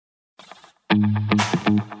Hello,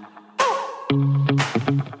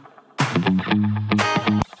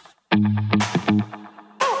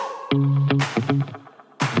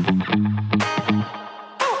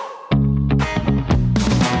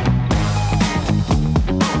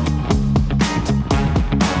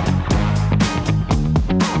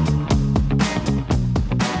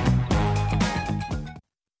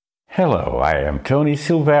 I am Tony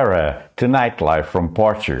Silveira, tonight live from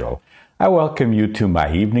Portugal. I welcome you to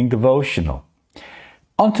my evening devotional.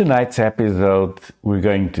 On tonight's episode, we're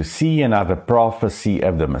going to see another prophecy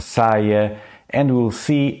of the Messiah, and we'll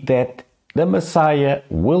see that the Messiah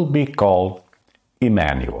will be called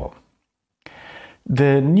Immanuel.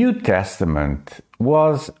 The New Testament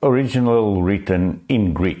was originally written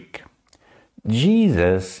in Greek.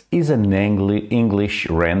 Jesus is an English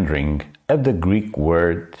rendering of the Greek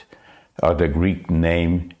word or the Greek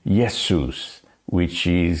name Jesus, which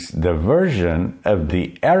is the version of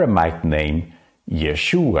the Aramaic name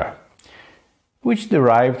Yeshua, which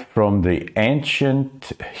derived from the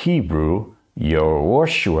ancient Hebrew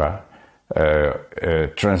Yehoshua,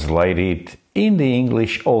 translated in the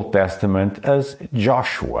English Old Testament as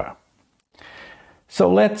Joshua.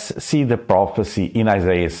 So let's see the prophecy in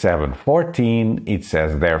Isaiah 7:14. It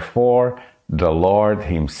says, "Therefore, the Lord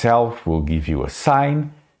himself will give you a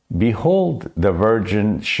sign. Behold, the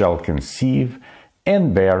virgin shall conceive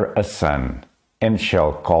and bear a son, and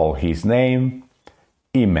shall call his name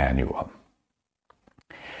Immanuel."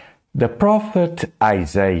 The prophet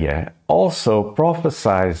Isaiah also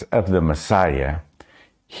prophesies of the Messiah.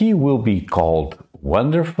 He will be called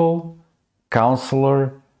Wonderful,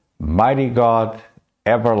 Counselor, Mighty God,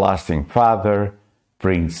 Everlasting Father,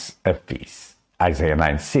 Prince of Peace. Isaiah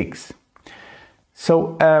 9:6.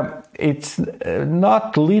 So it's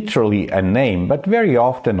not literally a name, but very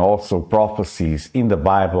often also prophecies in the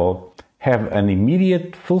Bible have an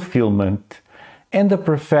immediate fulfillment and a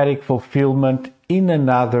prophetic fulfillment in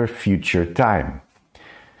another future time.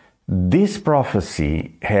 This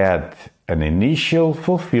prophecy had an initial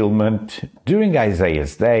fulfillment during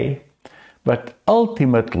Isaiah's day, but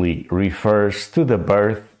ultimately refers to the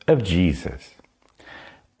birth of Jesus,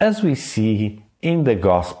 as we see in the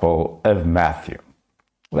Gospel of Matthew.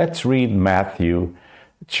 Let's read Matthew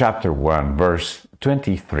chapter 1, verse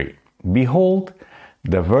 23. "Behold,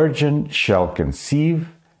 the virgin shall conceive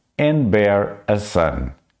and bear a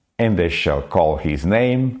son, and they shall call his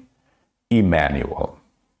name Immanuel."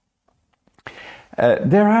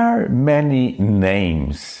 There are many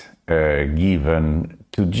names given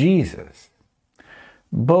to Jesus,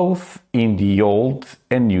 both in the Old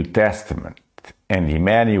and New Testament, and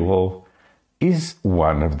Immanuel is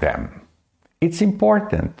one of them. It's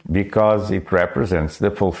important because it represents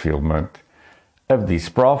the fulfillment of this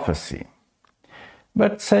prophecy.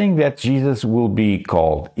 But saying that Jesus will be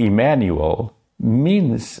called Immanuel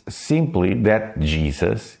means simply that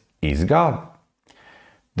Jesus is God.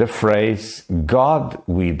 The phrase God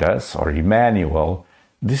with us, or Immanuel,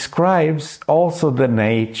 describes also the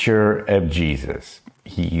nature of Jesus.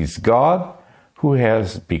 He is God who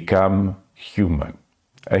has become human,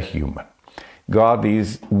 a human. God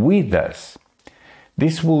is with us.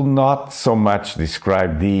 This will not so much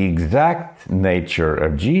describe the exact nature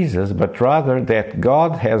of Jesus, but rather that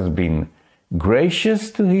God has been gracious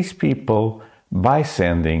to his people by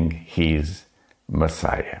sending his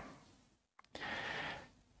Messiah.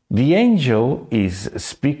 The angel is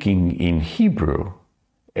speaking in Hebrew,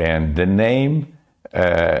 and the name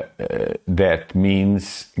that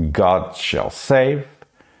means God shall save,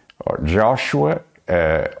 or Joshua,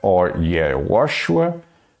 or Yehoshua,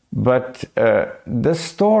 but the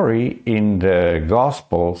story in the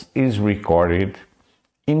Gospels is recorded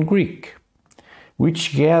in Greek,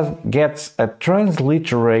 which gets a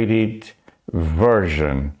transliterated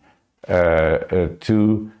version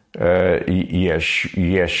to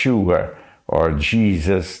Yeshua, or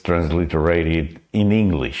Jesus transliterated in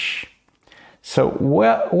English. So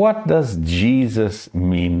what does Jesus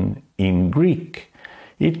mean in Greek?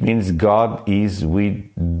 It means God is with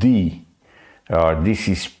thee. This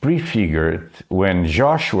is prefigured when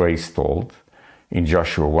Joshua is told in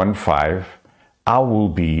Joshua 1:5, "I will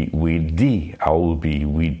be with thee, I will be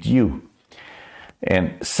with you."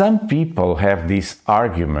 And some people have this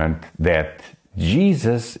argument that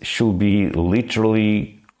Jesus should be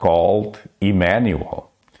literally called Immanuel,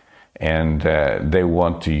 and they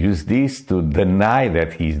want to use this to deny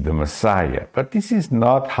that he's the Messiah. But this is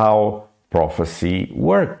not how prophecy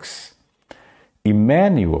works.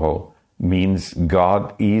 Immanuel means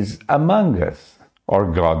God is among us, or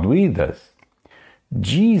God with us.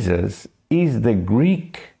 Jesus is the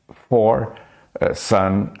Greek for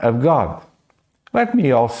Son of God. Let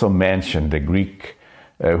me also mention the Greek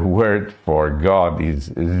word for God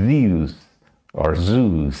is Zeus or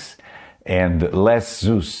Zeus, and less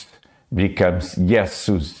Zeus becomes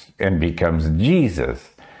Jesus and becomes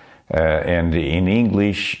Jesus. And in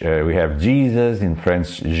English, we have Jesus, in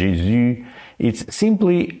French, Jésus. It's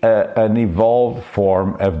simply an evolved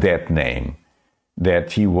form of that name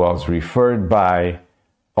that he was referred by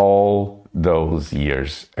all those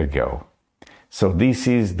years ago. So this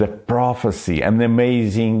is the prophecy, an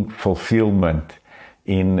amazing fulfillment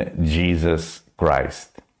in Jesus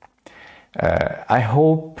Christ. I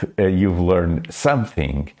hope you've learned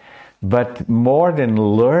something, but more than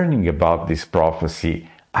learning about this prophecy,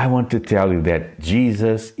 I want to tell you that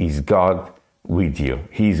Jesus is God with you.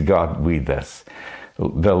 He's God with us.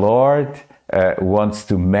 The Lord wants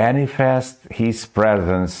to manifest His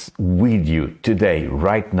presence with you today,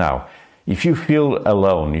 right now. If you feel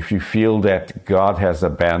alone, if you feel that God has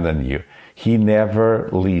abandoned you, He never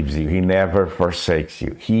leaves you. He never forsakes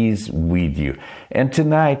you. He is with you. And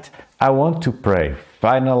tonight, I want to pray,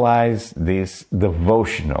 finalize this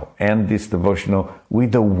devotional, end this devotional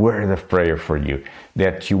with a word of prayer for you,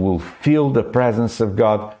 that you will feel the presence of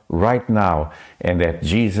God right now, and that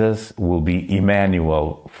Jesus will be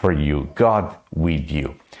Immanuel for you, God with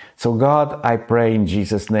you. So God, I pray in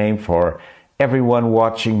Jesus' name for everyone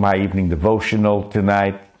watching my evening devotional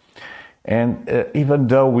tonight. And even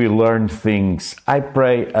though we learn things, I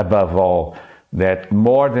pray above all that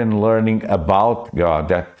more than learning about God,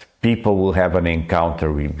 that people will have an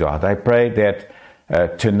encounter with God. I pray that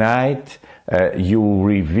tonight you will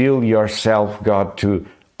reveal yourself, God, to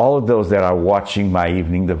all of those that are watching my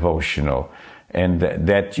evening devotional, and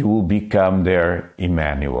that you will become their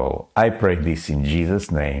Immanuel. I pray this in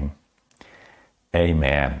Jesus' name.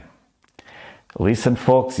 Amen. Listen,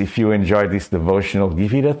 folks, if you enjoyed this devotional,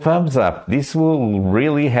 give it a thumbs up. This will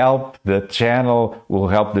really help the channel, will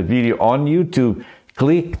help the video on YouTube.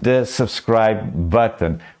 Click the subscribe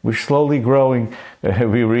button. We're slowly growing.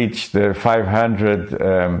 We reached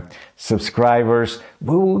 500 subscribers.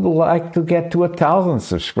 We would like to get to 1,000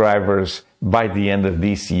 subscribers by the end of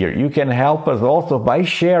this year. You can help us also by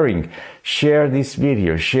sharing. Share this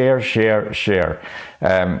video. Share.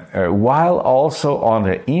 While also on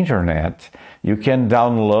the internet, you can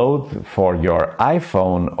download for your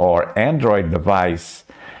iPhone or Android device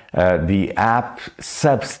the app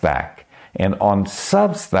Substack. And on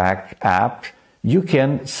Substack app, you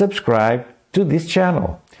can subscribe to this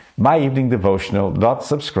channel,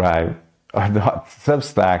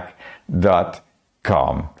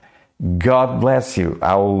 myeveningdevotional.subscribe.substack.com. God bless you.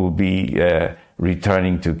 I will be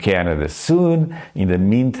returning to Canada soon. In the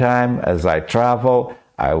meantime, as I travel,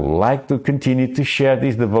 I would like to continue to share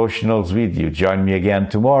these devotionals with you. Join me again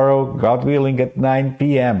tomorrow, God willing, at 9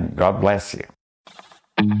 p.m. God bless you.